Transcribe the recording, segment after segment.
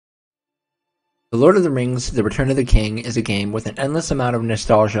The Lord of the Rings: The Return of the King is a game with an endless amount of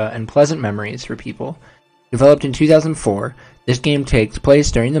nostalgia and pleasant memories for people. Developed in 2004, this game takes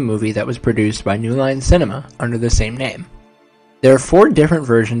place during the movie that was produced by New Line Cinema under the same name. There are 4 different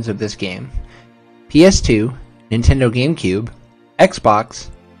versions of this game: PS2, Nintendo GameCube, Xbox,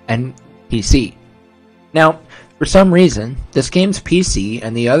 and PC. Now, for some reason, this game's PC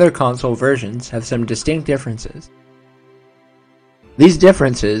and the other console versions have some distinct differences. These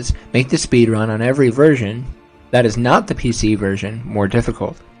differences make the speedrun on every version that is not the PC version more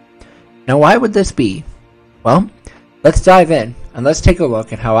difficult. Now, why would this be? Well, let's dive in and let's take a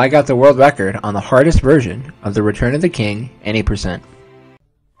look at how I got the world record on the hardest version of The Return of the King in 8%.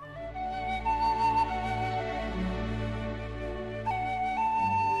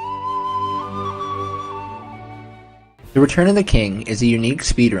 The Return of the King is a unique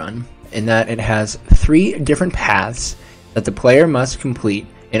speedrun in that it has 3 different paths that the player must complete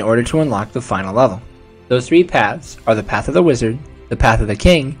in order to unlock the final level. Those 3 paths are the Path of the Wizard, the Path of the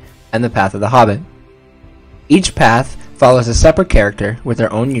King, and the Path of the Hobbit. Each path follows a separate character with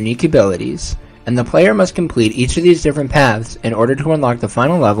their own unique abilities, and the player must complete each of these different paths in order to unlock the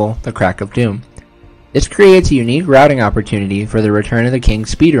final level, the Crack of Doom. This creates a unique routing opportunity for the Return of the King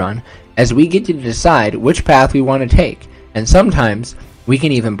speedrun, as we get to decide which path we want to take, and sometimes we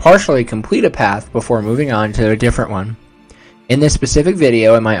can even partially complete a path before moving on to a different one. In this specific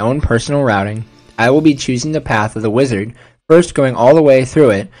video in my own personal routing, I will be choosing the Path of the Wizard, first going all the way through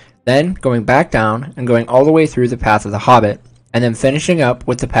it, then going back down and going all the way through the Path of the Hobbit, and then finishing up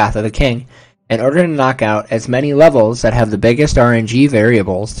with the Path of the King, in order to knock out as many levels that have the biggest RNG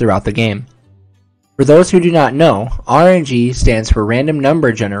variables throughout the game. For those who do not know, RNG stands for Random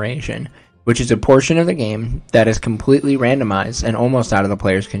Number Generation, which is a portion of the game that is completely randomized and almost out of the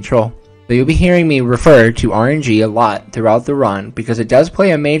player's control. So you'll be hearing me refer to RNG a lot throughout the run because it does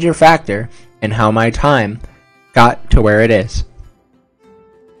play a major factor in how my time got to where it is.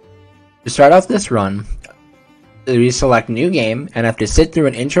 To start off this run, we select New Game and have to sit through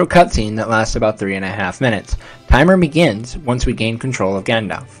an intro cutscene that lasts about 3.5 minutes. Timer begins once we gain control of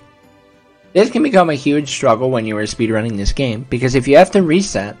Gandalf. This can become a huge struggle when you are speedrunning this game, because if you have to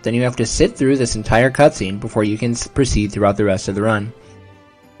reset, then you have to sit through this entire cutscene before you can proceed throughout the rest of the run.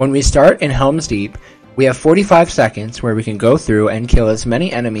 When we start in Helm's Deep, we have 45 seconds where we can go through and kill as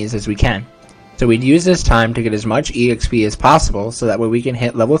many enemies as we can. So we'd use this time to get as much EXP as possible so that way we can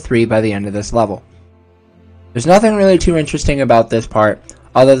hit level 3 by the end of this level. There's nothing really too interesting about this part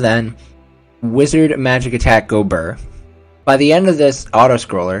other than Wizard Magic Attack Go Burr. By the end of this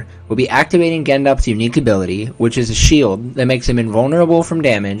auto-scroller, we'll be activating Gandalf's unique ability, which is a shield that makes him invulnerable from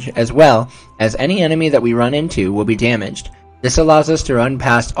damage, as well as any enemy that we run into will be damaged. This allows us to run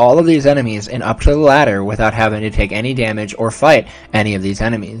past all of these enemies and up to the ladder without having to take any damage or fight any of these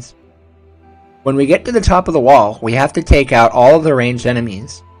enemies. When we get to the top of the wall, we have to take out all of the ranged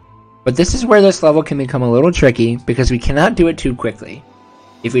enemies. But this is where this level can become a little tricky because we cannot do it too quickly.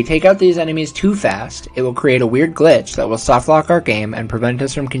 If we take out these enemies too fast, it will create a weird glitch that will softlock our game and prevent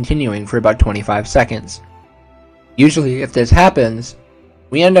us from continuing for about 25 seconds. Usually, if this happens,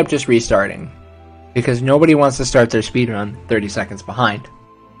 we end up just restarting, because nobody wants to start their speedrun 30 seconds behind.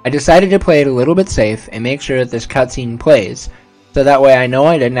 I decided to play it a little bit safe and make sure that this cutscene plays, so that way I know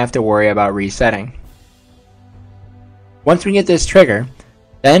I didn't have to worry about resetting. Once we get this trigger,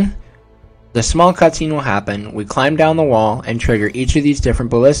 then the small cutscene will happen, we climb down the wall and trigger each of these different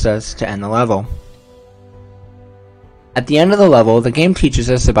ballistas to end the level. At the end of the level, the game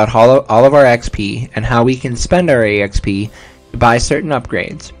teaches us about all of our XP and how we can spend our EXP to buy certain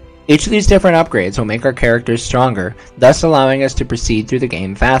upgrades. Each of these different upgrades will make our characters stronger, thus allowing us to proceed through the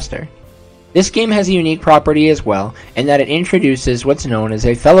game faster. This game has a unique property as well, in that it introduces what's known as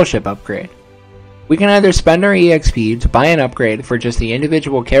a Fellowship upgrade. We can either spend our EXP to buy an upgrade for just the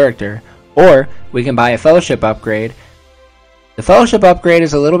individual character, or we can buy a Fellowship upgrade. The Fellowship upgrade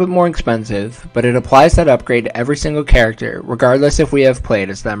is a little bit more expensive, but it applies that upgrade to every single character, regardless if we have played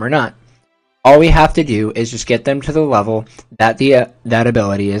as them or not. All we have to do is just get them to the level that that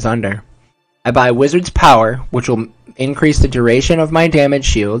ability is under. I buy Wizard's Power, which will increase the duration of my damage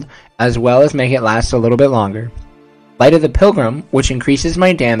shield, as well as make it last a little bit longer. Light of the Pilgrim, which increases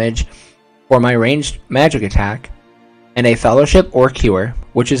my damage for my ranged magic attack, and a Fellowship or Cure,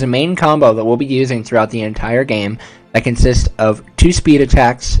 which is a main combo that we'll be using throughout the entire game that consists of 2 speed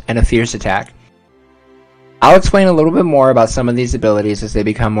attacks and a fierce attack. I'll explain a little bit more about some of these abilities as they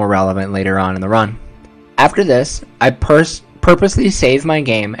become more relevant later on in the run. After this, I purposely save my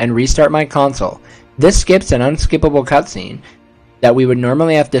game and restart my console. This skips an unskippable cutscene that we would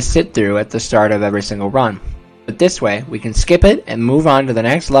normally have to sit through at the start of every single run. but this way we can skip it and move on to the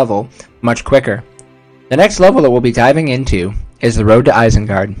next level much quicker. The next level that we'll be diving into is the Road to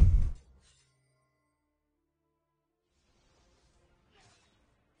Isengard.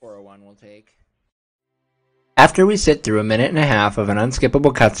 We'll take. After we sit through a minute and a half of an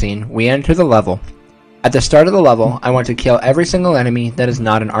unskippable cutscene, we enter the level. At the start of the level, I want to kill every single enemy that is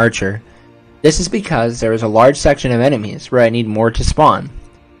not an archer. This is because there is a large section of enemies where I need more to spawn.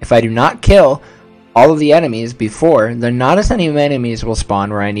 If I do not kill all of the enemies before, then not as many enemies will spawn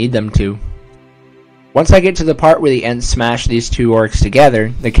where I need them to. Once I get to the part where the Ents smash these two orcs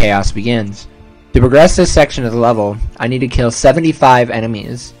together, the chaos begins. To progress this section of the level, I need to kill 75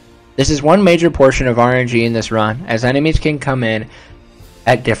 enemies. This is one major portion of RNG in this run, as enemies can come in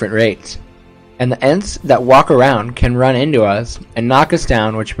at different rates. And the Ents that walk around can run into us and knock us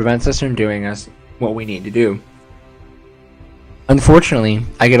down, which prevents us from doing what we need to do. Unfortunately,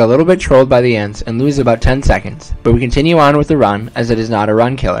 I get a little bit trolled by the Ents and lose about 10 seconds, but we continue on with the run as it is not a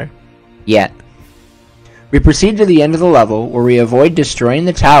run killer. Yet. We proceed to the end of the level where we avoid destroying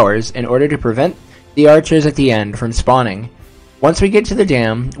the towers in order to prevent the archers at the end from spawning. Once we get to the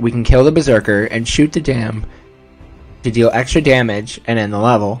dam, we can kill the berserker and shoot the dam to deal extra damage and end the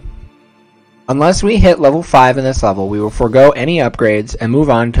level. Unless we hit level 5 in this level, we will forego any upgrades and move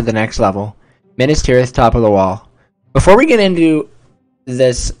on to the next level, Minas Tirith Top of the Wall. Before we get into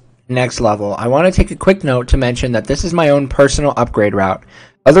this next level, I want to take a quick note to mention that this is my own personal upgrade route.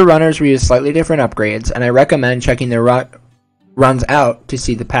 Other runners will use slightly different upgrades, and I recommend checking their runs out to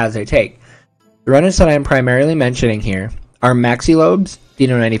see the paths they take. The runners that I am primarily mentioning here are Maxilobes,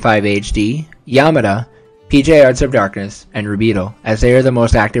 Dino95 HD, Yamada, PJ Arts of Darkness, and Rubeetle, as they are the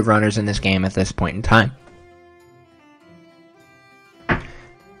most active runners in this game at this point in time.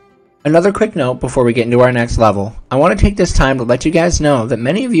 Another quick note before we get into our next level, I want to take this time to let you guys know that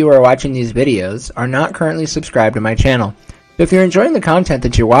many of you who are watching these videos are not currently subscribed to my channel. So if you're enjoying the content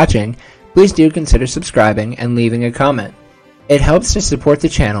that you're watching, please do consider subscribing and leaving a comment. It helps to support the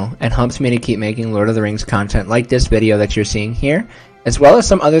channel and helps me to keep making Lord of the Rings content like this video that you're seeing here, as well as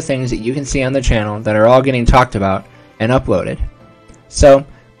some other things that you can see on the channel that are all getting talked about and uploaded. So,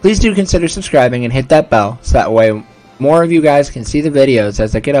 please do consider subscribing and hit that bell so that way more of you guys can see the videos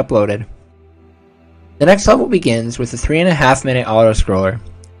as they get uploaded. The next level begins with a 3.5 minute auto-scroller.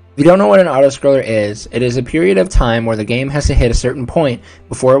 If you don't know what an auto-scroller is, it is a period of time where the game has to hit a certain point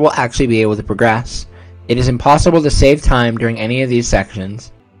before it will actually be able to progress. It is impossible to save time during any of these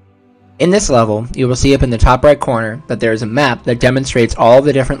sections. In this level, you will see up in the top right corner that there is a map that demonstrates all of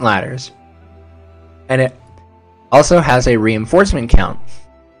the different ladders. And it also has a reinforcement count,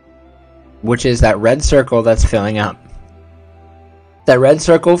 which is that red circle that's filling up. If that red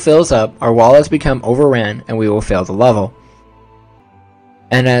circle fills up, our wall has become overrun and we will fail the level.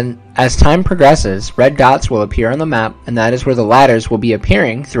 And then, as time progresses, red dots will appear on the map, and that is where the ladders will be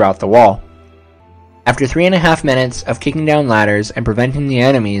appearing throughout the wall. After 3.5 minutes of kicking down ladders and preventing the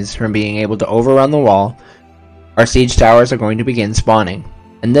enemies from being able to overrun the wall, our siege towers are going to begin spawning.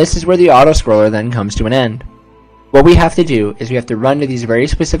 And this is where the auto-scroller then comes to an end. What we have to do is we have to run to these very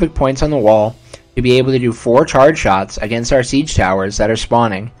specific points on the wall to be able to do 4 charge shots against our siege towers that are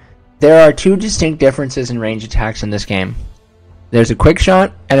spawning. There are 2 distinct differences in range attacks in this game. There's a quick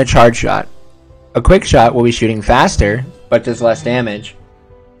shot and a charge shot. A quick shot will be shooting faster, but does less damage.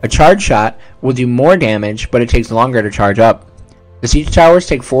 A charge shot will do more damage, but it takes longer to charge up. The siege towers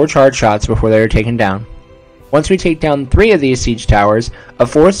take 4 charge shots before they are taken down. Once we take down 3 of these siege towers, a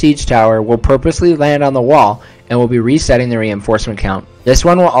 4th siege tower will purposely land on the wall and will be resetting the reinforcement count. This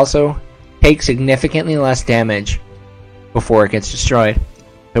one will also take significantly less damage before it gets destroyed.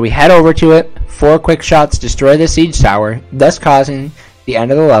 So we head over to it, 4 quick shots destroy the siege tower, thus causing the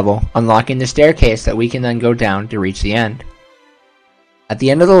end of the level, unlocking the staircase that we can then go down to reach the end. At the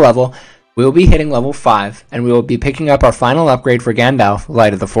end of the level, we will be hitting level 5, and we will be picking up our final upgrade for Gandalf,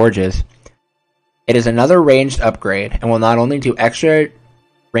 Light of the Forges. It is another ranged upgrade, and will not only do extra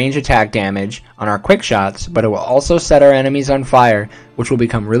range attack damage on our quick shots, but it will also set our enemies on fire, which will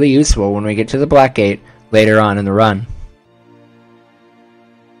become really useful when we get to the Black Gate later on in the run.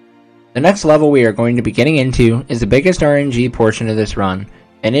 The next level we are going to be getting into is the biggest RNG portion of this run,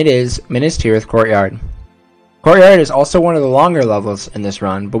 and it is Minas Tirith Courtyard. Courtyard is also one of the longer levels in this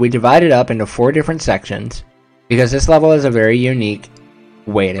run, but we divide it up into 4 different sections, because this level is a very unique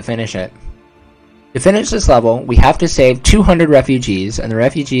way to finish it. To finish this level, we have to save 200 refugees, and the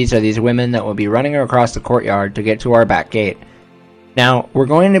refugees are these women that will be running across the courtyard to get to our back gate. Now, we're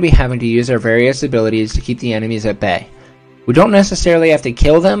going to be having to use our various abilities to keep the enemies at bay. We don't necessarily have to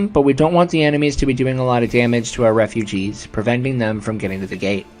kill them, but we don't want the enemies to be doing a lot of damage to our refugees, preventing them from getting to the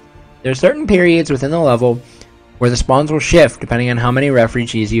gate. There are certain periods within the level where the spawns will shift depending on how many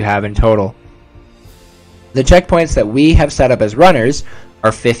refugees you have in total. The checkpoints that we have set up as runners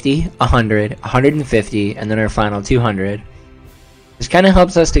are 50, 100, 150, and then our final 200. This kind of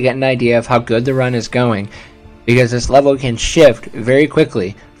helps us to get an idea of how good the run is going, because this level can shift very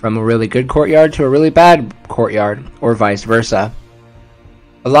quickly from a really good courtyard to a really bad courtyard, or vice versa.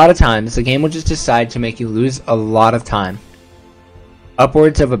 A lot of times, the game will just decide to make you lose a lot of time,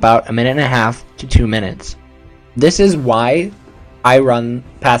 upwards of about a minute and a half to 2 minutes. This is why I run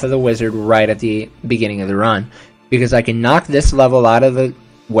Path of the Wizard right at the beginning of the run, because I can knock this level out of the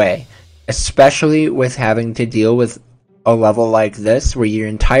way, especially with having to deal with a level like this where your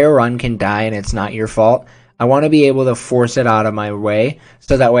entire run can die and it's not your fault. I want to be able to force it out of my way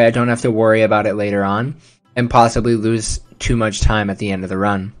so that way I don't have to worry about it later on and possibly lose too much time at the end of the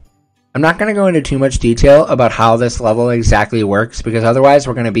run. I'm not going to go into too much detail about how this level exactly works, because otherwise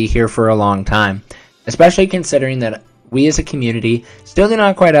we're going to be here for a long time, especially considering that we as a community still do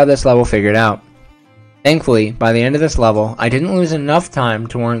not quite have this level figured out. Thankfully, by the end of this level, I didn't lose enough time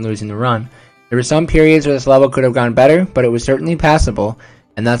to warrant losing the run. There were some periods where this level could have gone better, but it was certainly passable,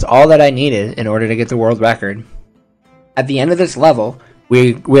 and that's all that I needed in order to get the world record. At the end of this level,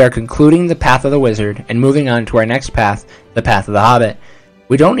 we are concluding the Path of the Wizard and moving on to our next path, the Path of the Hobbit.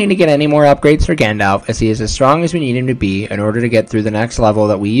 We don't need to get any more upgrades for Gandalf, as he is as strong as we need him to be in order to get through the next level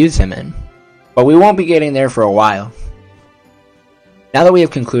that we use him in. But we won't be getting there for a while. Now that we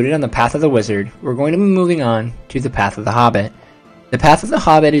have concluded on the Path of the Wizard, we're going to be moving on to the Path of the Hobbit. The Path of the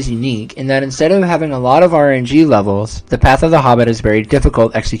Hobbit is unique in that instead of having a lot of RNG levels, the Path of the Hobbit is very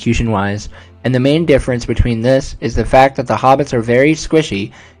difficult execution-wise, and the main difference between this is the fact that the hobbits are very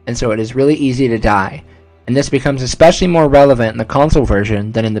squishy, and so it is really easy to die, and this becomes especially more relevant in the console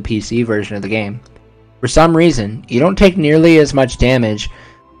version than in the PC version of the game. For some reason, you don't take nearly as much damage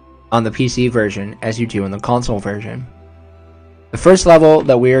on the PC version as you do in the console version. The first level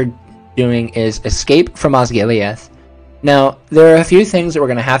that we're doing is Escape from Osgiliath. Now, there are a few things that we're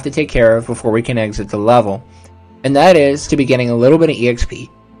going to have to take care of before we can exit the level, and that is to be getting a little bit of EXP,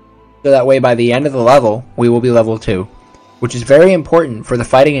 so that way by the end of the level, we will be level 2, which is very important for the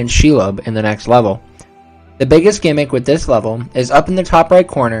fight against Shelob in the next level. The biggest gimmick with this level is up in the top right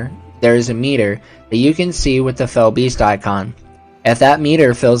corner, there is a meter that you can see with the Fell Beast icon. If that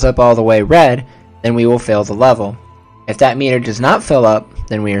meter fills up all the way red, then we will fail the level. If that meter does not fill up,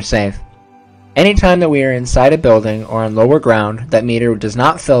 then we are safe. Anytime that we are inside a building or on lower ground, that meter does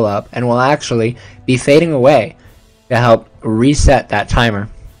not fill up and will actually be fading away to help reset that timer.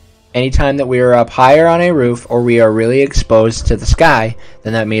 Anytime that we are up higher on a roof or we are really exposed to the sky,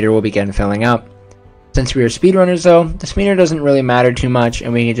 then that meter will begin filling up. Since we are speedrunners though, this meter doesn't really matter too much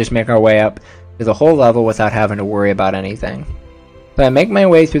and we can just make our way up to the whole level without having to worry about anything. So I make my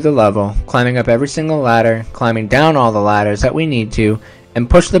way through the level, climbing up every single ladder, climbing down all the ladders that we need to, and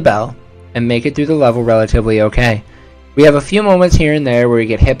push the bell, and make it through the level relatively okay. We have a few moments here and there where we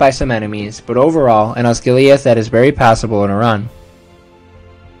get hit by some enemies, but overall, in Osgiliath that is very passable in a run.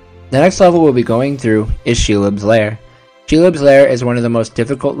 The next level we'll be going through is Shelob's Lair. Shelob's Lair is one of the most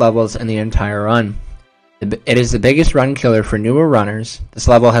difficult levels in the entire run. It is the biggest run killer for newer runners. This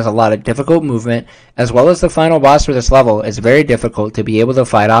level has a lot of difficult movement, as well as the final boss for this level is very difficult to be able to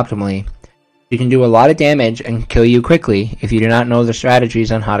fight optimally. You can do a lot of damage and kill you quickly if you do not know the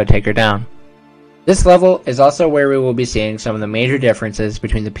strategies on how to take her down. This level is also where we will be seeing some of the major differences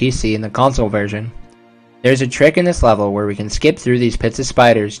between the PC and the console version. There's a trick in this level where we can skip through these pits of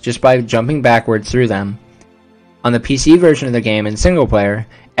spiders just by jumping backwards through them. On the PC version of the game in single player,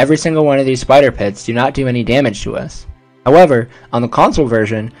 every single one of these spider pits do not do any damage to us. However, on the console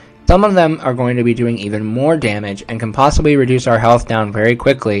version, some of them are going to be doing even more damage and can possibly reduce our health down very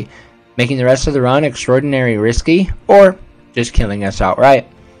quickly, making the rest of the run extraordinarily risky, or just killing us outright.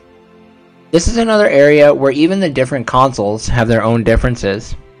 This is another area where even the different consoles have their own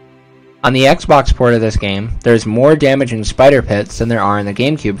differences. On the Xbox port of this game, there's more damaging spider pits than there are in the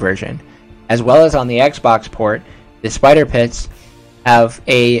GameCube version. As well as on the Xbox port, the spider pits have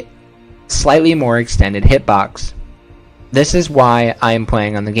a slightly more extended hitbox. This is why I am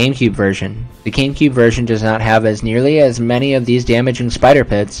playing on the GameCube version. The GameCube version does not have as nearly as many of these damaging spider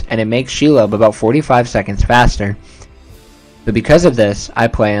pits, and it makes Shelob about 45 seconds faster. But because of this, I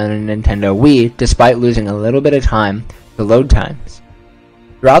play on a Nintendo Wii, despite losing a little bit of time to load times.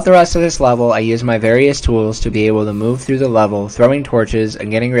 Throughout the rest of this level, I use my various tools to be able to move through the level, throwing torches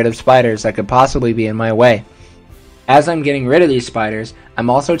and getting rid of spiders that could possibly be in my way. As I'm getting rid of these spiders, I'm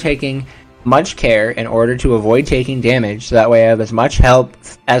also taking much care in order to avoid taking damage, so that way I have as much help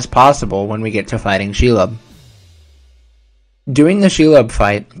as possible when we get to fighting Shelob. Doing the Shelob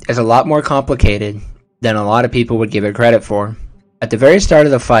fight is a lot more complicated than a lot of people would give it credit for. At the very start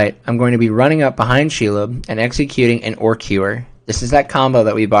of the fight, I'm going to be running up behind Shelob and executing an Orc Hewer. This is that combo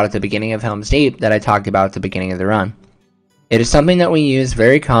that we bought at the beginning of Helm's Deep that I talked about at the beginning of the run. It is something that we use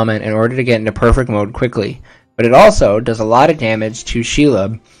very common in order to get into perfect mode quickly, but it also does a lot of damage to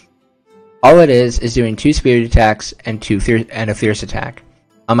Shelob. All it is doing 2 spirit attacks and a fierce attack.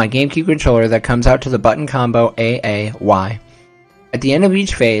 On my GameCube controller, that comes out to the button combo AAY. At the end of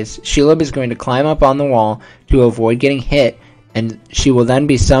each phase, Shelob is going to climb up on the wall to avoid getting hit, and she will then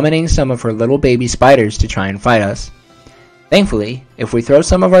be summoning some of her little baby spiders to try and fight us. Thankfully, if we throw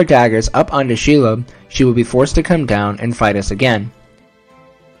some of our daggers up onto Shelob, she will be forced to come down and fight us again.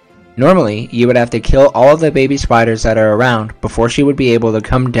 Normally, you would have to kill all of the baby spiders that are around before she would be able to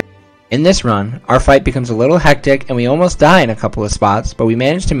come down. In this run, our fight becomes a little hectic and we almost die in a couple of spots, but we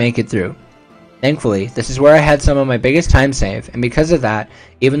managed to make it through. Thankfully, this is where I had some of my biggest time save, and because of that,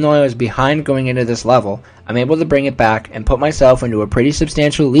 even though I was behind going into this level, I'm able to bring it back and put myself into a pretty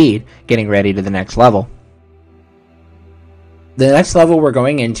substantial lead getting ready to the next level. The next level we're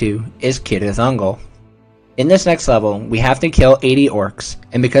going into is Cirith Ungol. In this next level, we have to kill 80 orcs,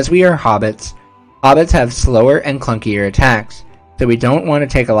 and because we are hobbits, hobbits have slower and clunkier attacks, so we don't want to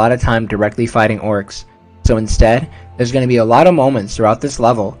take a lot of time directly fighting orcs. So instead, there's going to be a lot of moments throughout this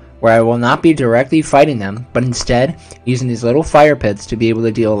level where I will not be directly fighting them, but instead using these little fire pits to be able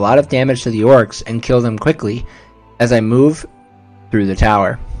to deal a lot of damage to the orcs and kill them quickly as I move through the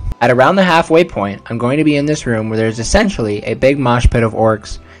tower. At around the halfway point, I'm going to be in this room where there's essentially a big mosh pit of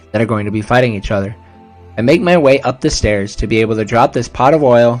orcs that are going to be fighting each other. I make my way up the stairs to be able to drop this pot of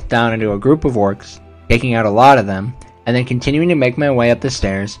oil down into a group of orcs, taking out a lot of them, and then continuing to make my way up the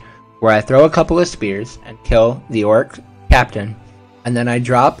stairs where I throw a couple of spears and kill the orc captain, and then I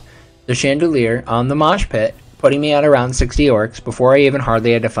drop the chandelier on the mosh pit, putting me at around 60 orcs before I even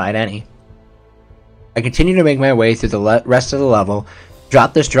hardly had to fight any. I continue to make my way through the rest of the level,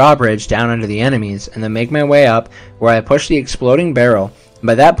 drop this drawbridge down under the enemies, and then make my way up where I push the exploding barrel, and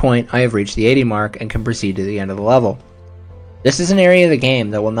by that point I have reached the 80 mark and can proceed to the end of the level. This is an area of the game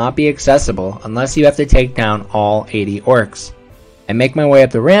that will not be accessible unless you have to take down all 80 orcs. I make my way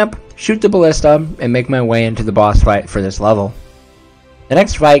up the ramp, shoot the ballista, and make my way into the boss fight for this level. The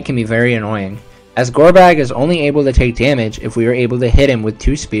next fight can be very annoying, as Gorbag is only able to take damage if we are able to hit him with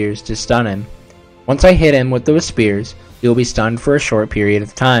 2 spears to stun him. Once I hit him with those spears, he will be stunned for a short period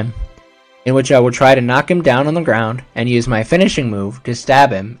of time, in which I will try to knock him down on the ground and use my finishing move to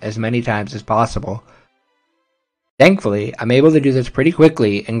stab him as many times as possible. Thankfully, I'm able to do this pretty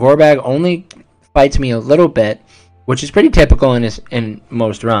quickly, and Gorbag only fights me a little bit, which is pretty typical in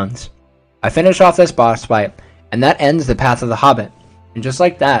most runs. I finish off this boss fight, and that ends the Path of the Hobbit. And just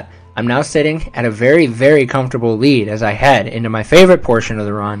like that, I'm now sitting at a very, very comfortable lead as I head into my favorite portion of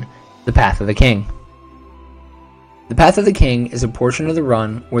the run, the Path of the King. The Path of the King is a portion of the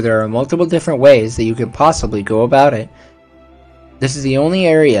run where there are multiple different ways that you could possibly go about it. This is the only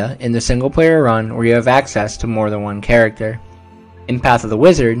area in the single player run where you have access to more than one character. In Path of the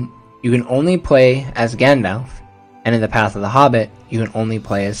Wizard, you can only play as Gandalf, and in the Path of the Hobbit, you can only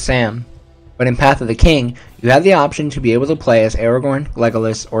play as Sam. But in Path of the King, you have the option to be able to play as Aragorn,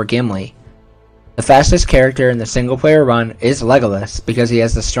 Legolas, or Gimli. The fastest character in the single player run is Legolas because he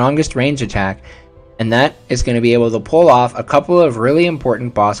has the strongest range attack, and that is going to be able to pull off a couple of really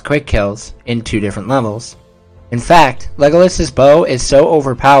important boss quick kills in 2 different levels. In fact, Legolas's bow is so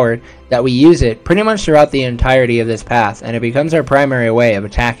overpowered that we use it pretty much throughout the entirety of this path, and it becomes our primary way of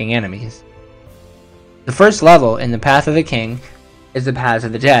attacking enemies. The first level in the Path of the King is the Paths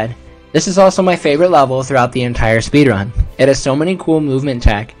of the Dead. This is also my favorite level throughout the entire speedrun. It has so many cool movement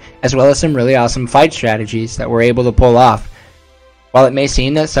tech, as well as some really awesome fight strategies that we're able to pull off. While it may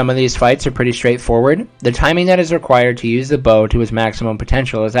seem that some of these fights are pretty straightforward, the timing that is required to use the bow to its maximum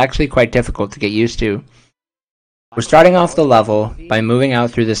potential is actually quite difficult to get used to. We're starting off the level by moving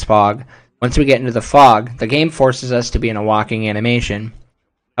out through this fog. Once we get into the fog, the game forces us to be in a walking animation.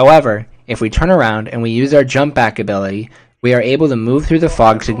 However, if we turn around and we use our jump back ability, we are able to move through the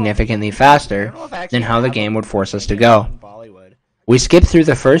fog significantly faster than how the game would force us to go. We skip through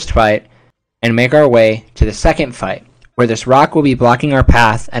the first fight and make our way to the second fight, where this rock will be blocking our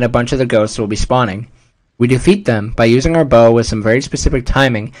path and a bunch of the ghosts will be spawning. We defeat them by using our bow with some very specific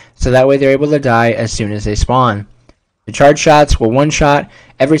timing, so that way they're able to die as soon as they spawn. The charge shots will one-shot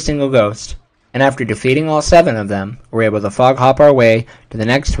every single ghost, and after defeating all 7 of them, we're able to fog hop our way to the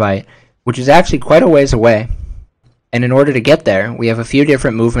next fight, which is actually quite a ways away. And in order to get there, we have a few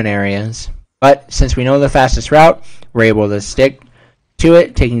different movement areas. But since we know the fastest route, we're able to stick to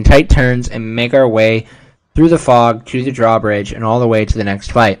it, taking tight turns, and make our way through the fog to the drawbridge and all the way to the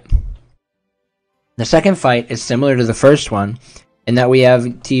next fight. The second fight is similar to the first one in that we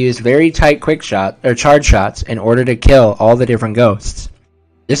have to use very tight quick shot or charge shots in order to kill all the different ghosts.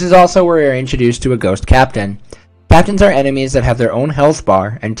 This is also where we are introduced to a ghost captain. Captains are enemies that have their own health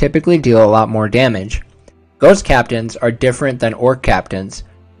bar and typically deal a lot more damage. Ghost captains are different than orc captains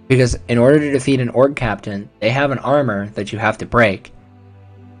because in order to defeat an orc captain, they have an armor that you have to break.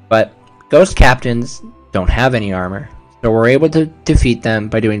 But ghost captains don't have any armor, so we're able to defeat them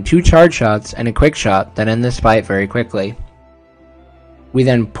by doing 2 charge shots and a quick shot that end this fight very quickly. We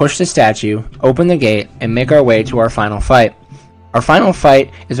then push the statue, open the gate, and make our way to our final fight. Our final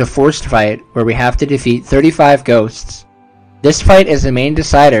fight is a forced fight where we have to defeat 35 ghosts. This fight is the main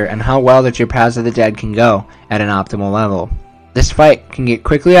decider on how well that your Paths of the Dead can go at an optimal level. This fight can get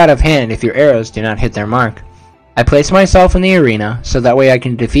quickly out of hand if your arrows do not hit their mark. I place myself in the arena so that way I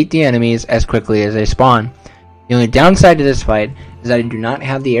can defeat the enemies as quickly as they spawn. The only downside to this fight is that I do not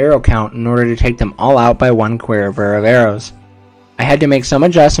have the arrow count in order to take them all out by one quiver of arrows. I had to make some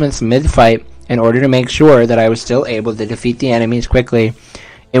adjustments mid-fight in order to make sure that I was still able to defeat the enemies quickly,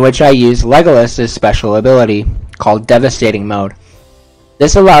 in which I used Legolas' special ability, called Devastating Mode.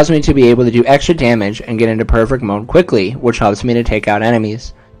 This allows me to be able to do extra damage and get into perfect mode quickly, which helps me to take out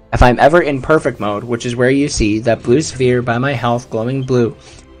enemies. If I'm ever in perfect mode, which is where you see that blue sphere by my health glowing blue,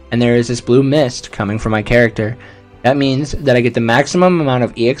 and there is this blue mist coming from my character, that means that I get the maximum amount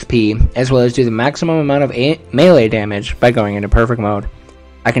of EXP, as well as do the maximum amount of melee damage by going into perfect mode.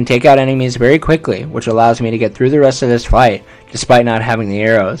 I can take out enemies very quickly, which allows me to get through the rest of this fight, despite not having the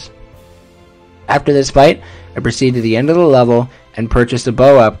arrows. After this fight, I proceed to the end of the level and purchase a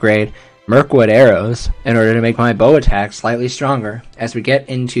bow upgrade, Mirkwood arrows, in order to make my bow attack slightly stronger as we get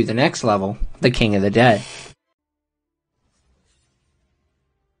into the next level, the King of the Dead.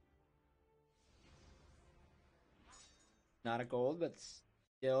 Not a gold, but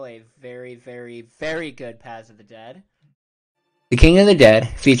still a very, very, very good Paths of the Dead. The King of the Dead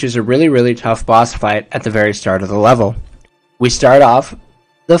features a really tough boss fight at the very start of the level. We start off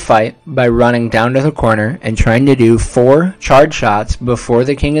the fight by running down to the corner and trying to do 4 charge shots before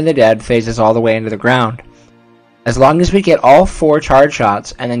the King of the Dead phases all the way into the ground. As long as we get all 4 charge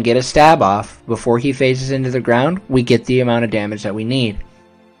shots and then get a stab off before he phases into the ground, we get the amount of damage that we need.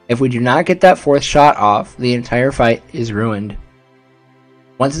 If we do not get that 4th shot off, the entire fight is ruined.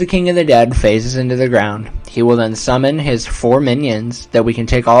 Once the King of the Dead phases into the ground, he will then summon his 4 minions that we can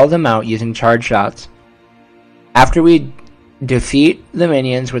take all of them out using charge shots. After we defeat the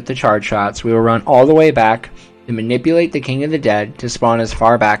minions with the charge shots, we will run all the way back to manipulate the King of the Dead to spawn as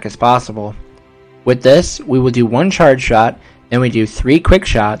far back as possible. With this, we will do 1 charge shot, then we do 3 quick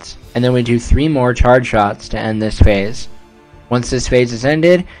shots, and then we do 3 more charge shots to end this phase. Once this phase is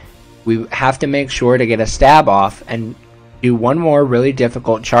ended, we have to make sure to get a stab off and do 1 more really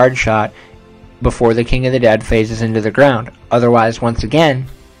difficult charge shot before the King of the Dead phases into the ground. Otherwise, once again,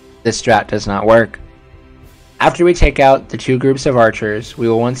 this strat does not work. After we take out the 2 groups of archers, we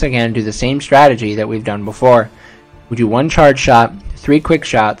will once again do the same strategy that we've done before. We do 1 charge shot, 3 quick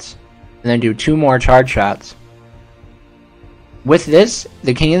shots, and then do 2 more charge shots. With this,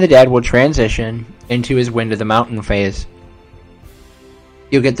 the King of the Dead will transition into his Wind of the Mountain phase.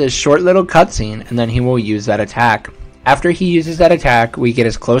 You'll get this short little cutscene, and then he will use that attack. After he uses that attack, we get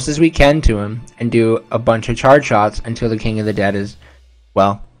as close as we can to him and do a bunch of charge shots until the King of the Dead is,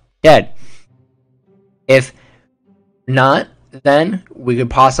 well, dead. If not, then we could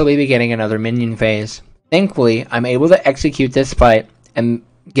possibly be getting another minion phase. Thankfully, I'm able to execute this fight and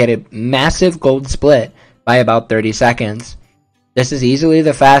get a massive gold split by about 30 seconds. This is easily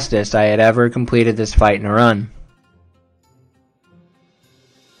the fastest I had ever completed this fight in a run.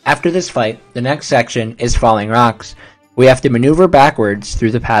 After this fight, the next section is Falling Rocks. We have to maneuver backwards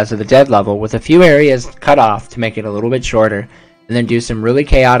through the Paths of the Dead level with a few areas cut off to make it a little bit shorter, and then do some really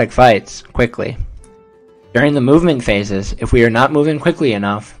chaotic fights quickly. During the movement phases, if we are not moving quickly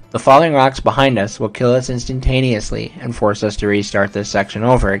enough, the falling rocks behind us will kill us instantaneously and force us to restart this section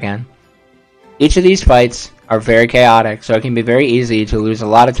over again. Each of these fights are very chaotic, so it can be very easy to lose a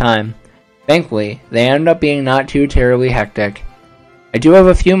lot of time. Thankfully, they end up being not too terribly hectic. I do have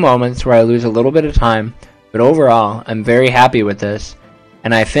a few moments where I lose a little bit of time, but overall, I'm very happy with this,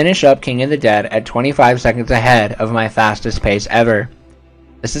 and I finish up King of the Dead at 25 seconds ahead of my fastest pace ever.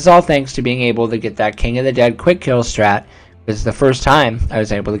 This is all thanks to being able to get that King of the Dead quick kill strat, because it's the first time I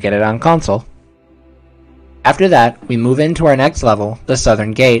was able to get it on console. After that, we move into our next level, the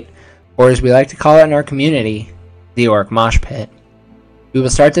Southern Gate, or as we like to call it in our community, the Orc Mosh Pit. We will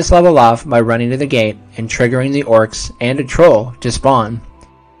start this level off by running to the gate and triggering the orcs and a troll to spawn.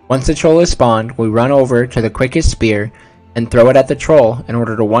 Once the troll is spawned, we run over to the quickest spear and throw it at the troll in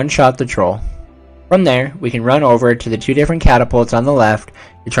order to one-shot the troll. From there, we can run over to the 2 different catapults on the left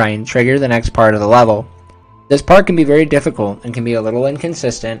to try and trigger the next part of the level. This part can be very difficult and can be a little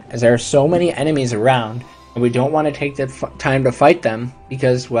inconsistent as there are so many enemies around and we don't want to take the time to fight them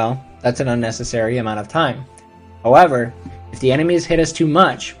because, well, that's an unnecessary amount of time. However, if the enemies hit us too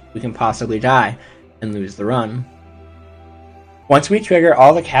much, we can possibly die and lose the run. Once we trigger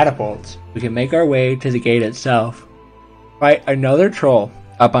all the catapults, we can make our way to the gate itself. Fight another troll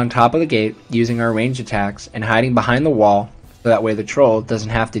up on top of the gate using our range attacks and hiding behind the wall so that way the troll doesn't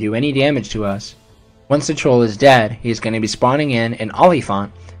have to do any damage to us. Once the troll is dead, he's going to be spawning in an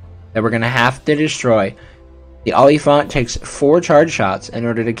Oliphant that we're going to have to destroy. The Oliphant takes 4 charge shots in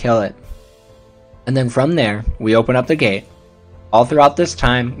order to kill it. And then from there, we open up the gate. All throughout this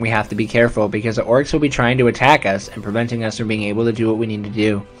time, we have to be careful because the orcs will be trying to attack us and preventing us from being able to do what we need to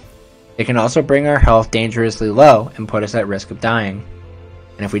do. They can also bring our health dangerously low and put us at risk of dying.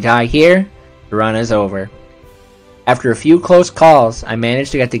 And if we die here, the run is over. After a few close calls, I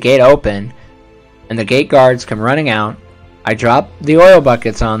managed to get the gate open, and the gate guards come running out. I drop the oil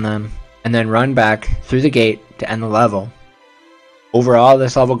buckets on them, and then run back through the gate to end the level. Overall,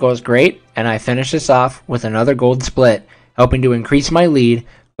 this level goes great, and I finish this off with another gold split, helping to increase my lead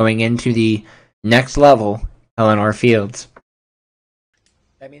going into the next level, Eleanor Fields.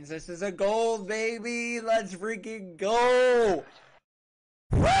 That means this is a gold, baby! Let's freaking go!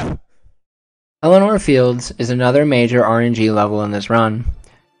 Eleanor Fields is another major RNG level in this run.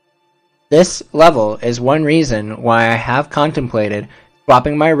 This level is one reason why I have contemplated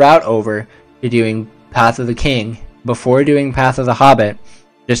swapping my route over to doing Path of the King before doing Path of the Hobbit,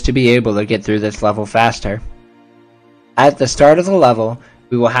 just to be able to get through this level faster. At the start of the level,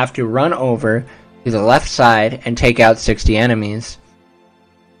 we will have to run over to the left side and take out 60 enemies.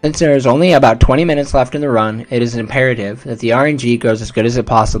 Since there is only about 20 minutes left in the run, it is imperative that the RNG goes as good as it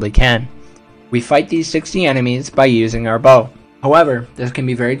possibly can. We fight these 60 enemies by using our bow. However, this can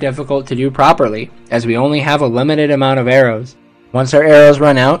be very difficult to do properly, as we only have a limited amount of arrows. Once our arrows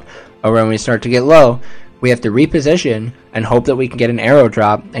run out, or when we start to get low, we have to reposition and hope that we can get an arrow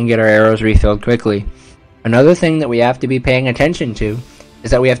drop and get our arrows refilled quickly. Another thing that we have to be paying attention to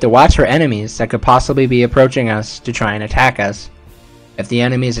is that we have to watch for enemies that could possibly be approaching us to try and attack us. If the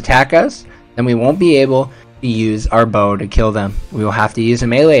enemies attack us, then we won't be able to use our bow to kill them. We will have to use a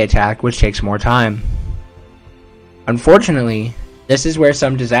melee attack, which takes more time. Unfortunately, this is where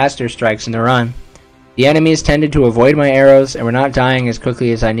some disaster strikes in the run. The enemies tended to avoid my arrows and were not dying as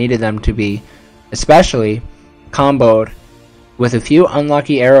quickly as I needed them to be, especially comboed with a few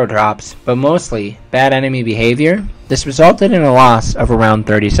unlucky arrow drops, but mostly bad enemy behavior. This resulted in a loss of around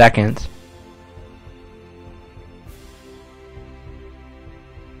 30 seconds.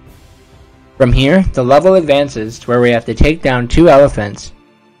 From here, the level advances to where we have to take down 2 elephants.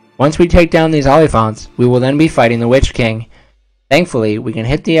 Once we take down these Oliphants, we will then be fighting the Witch King. Thankfully, we can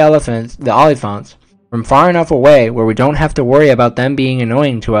hit the Oliphants, from far enough away where we don't have to worry about them being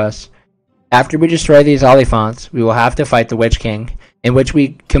annoying to us. After we destroy these Oliphants, we will have to fight the Witch King, in which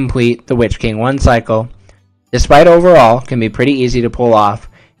we complete the Witch King 1 cycle. This fight overall can be pretty easy to pull off.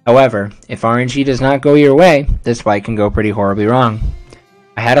 However, if RNG does not go your way, this fight can go pretty horribly wrong.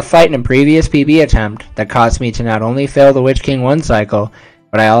 I had a fight in a previous PB attempt that caused me to not only fail the Witch King 1 cycle,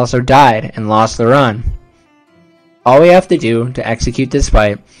 but I also died and lost the run. All we have to do to execute this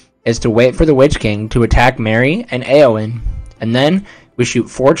fight is to wait for the Witch King to attack Mary and Eowyn, and then we shoot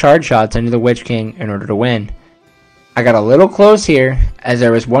 4 charge shots into the Witch King in order to win. I got a little close here as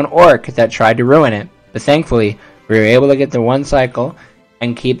there was one orc that tried to ruin it, but thankfully we were able to get the 1 cycle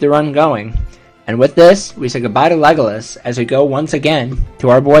and keep the run going. And with this, we say goodbye to Legolas as we go once again to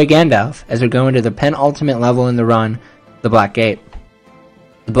our boy Gandalf as we go into the penultimate level in the run, the Black Gate.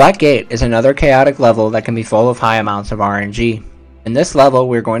 The Black Gate is another chaotic level that can be full of high amounts of RNG. In this level,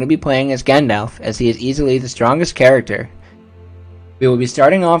 we're going to be playing as Gandalf, as he is easily the strongest character. We will be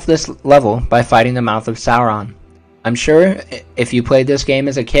starting off this level by fighting the Mouth of Sauron. I'm sure if you played this game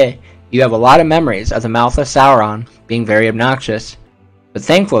as a kid, you have a lot of memories of the Mouth of Sauron being very obnoxious. But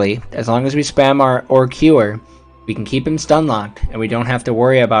thankfully, as long as we spam our Cure, we can keep him stun locked and we don't have to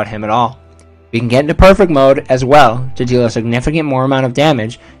worry about him at all. We can get into perfect mode as well to deal a significant more amount of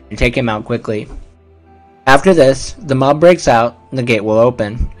damage and take him out quickly. After this, the mob breaks out and the gate will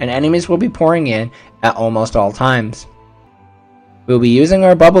open, and enemies will be pouring in at almost all times. We will be using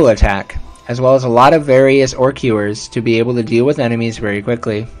our bubble attack, as well as a lot of various Cures to be able to deal with enemies very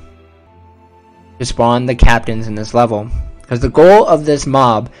quickly. To spawn the captains in this level, because the goal of this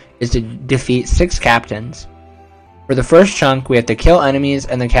mob is to defeat 6 captains. For the first chunk, we have to kill enemies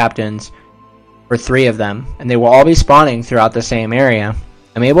and the captains for 3 of them, and they will all be spawning throughout the same area.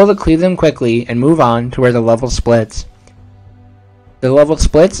 I'm able to clear them quickly and move on to where the level splits. The level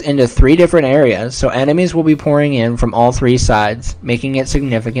splits into 3 different areas, so enemies will be pouring in from all 3 sides, making it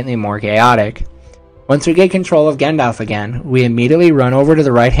significantly more chaotic. Once we get control of Gandalf again, we immediately run over to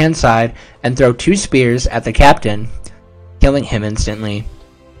the right hand side and throw 2 spears at the captain, killing him instantly.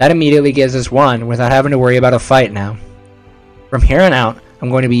 That immediately gives us 1 without having to worry about a fight now. From here on out, I'm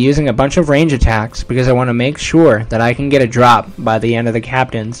going to be using a bunch of range attacks because I want to make sure that I can get a drop by the end of the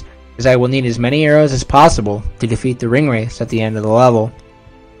captains, as I will need as many arrows as possible to defeat the ringwraiths at the end of the level.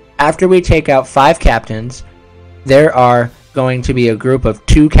 After we take out 5 captains, there are going to be a group of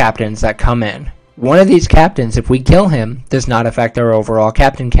 2 captains that come in. One of these captains, if we kill him, does not affect our overall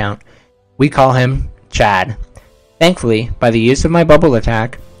captain count. We call him Chad. Thankfully, by the use of my bubble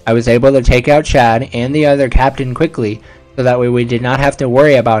attack, I was able to take out Chad and the other captain quickly, so that way we did not have to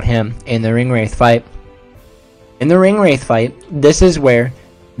worry about him in the ringwraith fight. In the ringwraith fight, this is where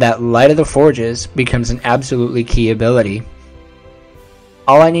that Light of the Forges becomes an absolutely key ability.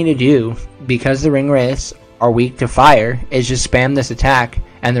 All I need to do, because the ringwraiths are weak to fire, is just spam this attack,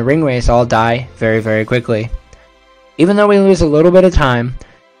 and the ringwraiths all die very quickly. Even though we lose a little bit of time,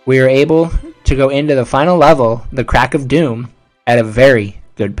 we are able to go into the final level, the Crack of Doom, at a very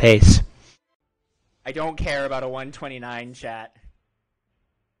good pace. I don't care about a 129, chat.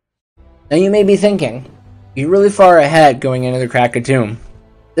 Now you may be thinking, you're really far ahead going into the Crack of Doom.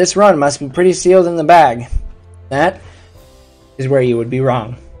 This run must be pretty sealed in the bag. That is where you would be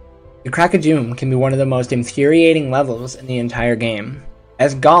wrong. The Crack of Doom can be one of the most infuriating levels in the entire game,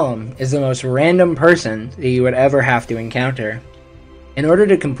 as Gollum is the most random person that you would ever have to encounter. In order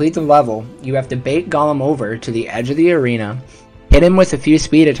to complete the level, you have to bait Gollum over to the edge of the arena, hit him with a few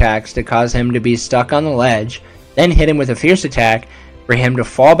speed attacks to cause him to be stuck on the ledge, then hit him with a fierce attack for him to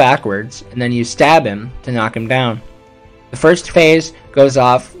fall backwards, and then you stab him to knock him down. The first phase goes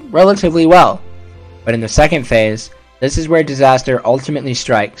off relatively well, but in the second phase, this is where disaster ultimately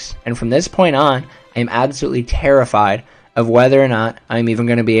strikes, and from this point on, I am absolutely terrified of whether or not I'm even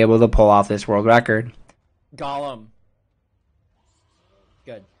going to be able to pull off this world record. Gollum.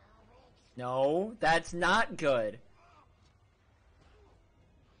 Good. No, that's not good.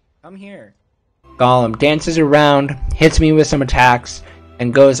 Come here. Gollum dances around, hits me with some attacks,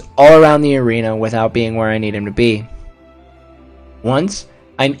 and goes all around the arena without being where I need him to be. Once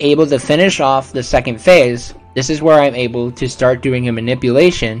I'm able to finish off the second phase, this is where I'm able to start doing a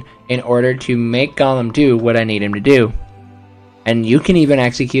manipulation in order to make Gollum do what I need him to do. And you can even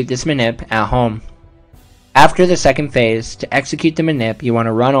execute this manip at home. After the second phase, to execute the manip, you want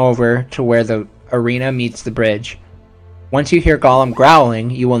to run over to where the arena meets the bridge. Once you hear Gollum growling,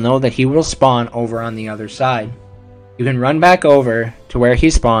 you will know that he will spawn over on the other side. You can run back over to where he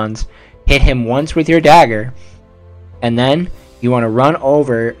spawns, hit him once with your dagger, and then you want to run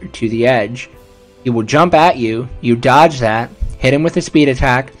over to the edge. He will jump at you, you dodge that, hit him with a speed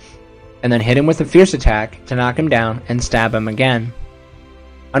attack, and then hit him with a fierce attack to knock him down and stab him again.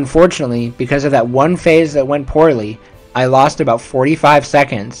 Unfortunately, because of that one phase that went poorly, I lost about 45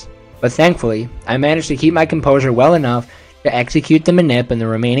 seconds, but thankfully, I managed to keep my composure well enough to execute the manip in the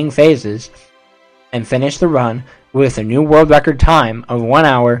remaining phases, and finish the run with a new world record time of 1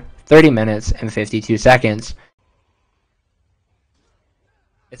 hour, 30 minutes, and 52 seconds.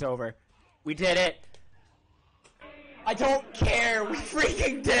 It's over. We did it! I don't care! We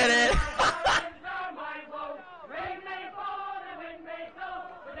freaking did it!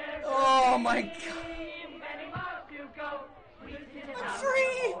 Oh my god! I'm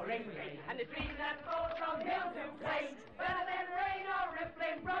free!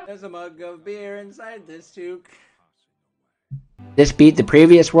 There's a mug of beer inside this toque. This beat the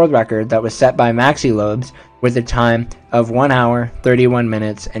previous world record that was set by Maxilobes with a time of 1 hour, 31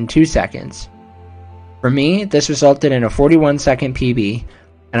 minutes, and 2 seconds. For me, this resulted in a 41-second PB,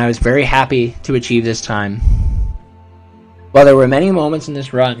 and I was very happy to achieve this time. While there were many moments in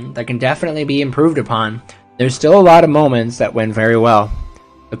this run that can definitely be improved upon, there's still a lot of moments that went very well.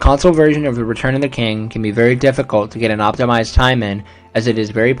 The console version of The Return of the King can be very difficult to get an optimized time in, as it is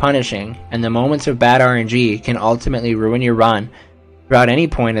very punishing, and the moments of bad RNG can ultimately ruin your run throughout any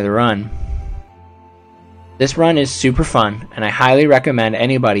point of the run. This run is super fun, and I highly recommend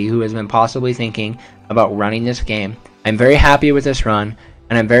anybody who has been possibly thinking about running this game. I'm very happy with this run,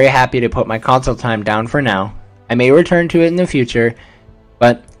 and I'm very happy to put my console time down for now. I may return to it in the future,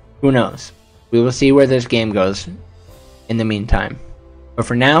 but who knows? We will see where this game goes in the meantime. But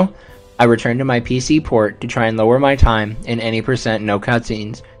for now, I return to my PC port to try and lower my time in any percent no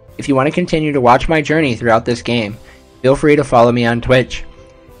cutscenes. If you want to continue to watch my journey throughout this game, feel free to follow me on Twitch.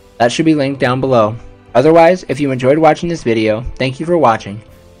 That should be linked down below. Otherwise, if you enjoyed watching this video, thank you for watching,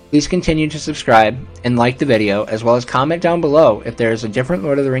 Please continue to subscribe and like the video, as well as comment down below if there is a different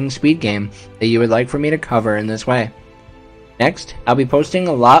Lord of the Rings speed game that you would like for me to cover in this way. Next, I'll be posting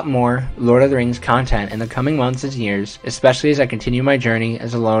a lot more Lord of the Rings content in the coming months and years, especially as I continue my journey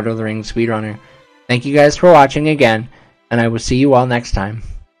as a Lord of the Rings speedrunner. Thank you guys for watching again, and I will see you all next time.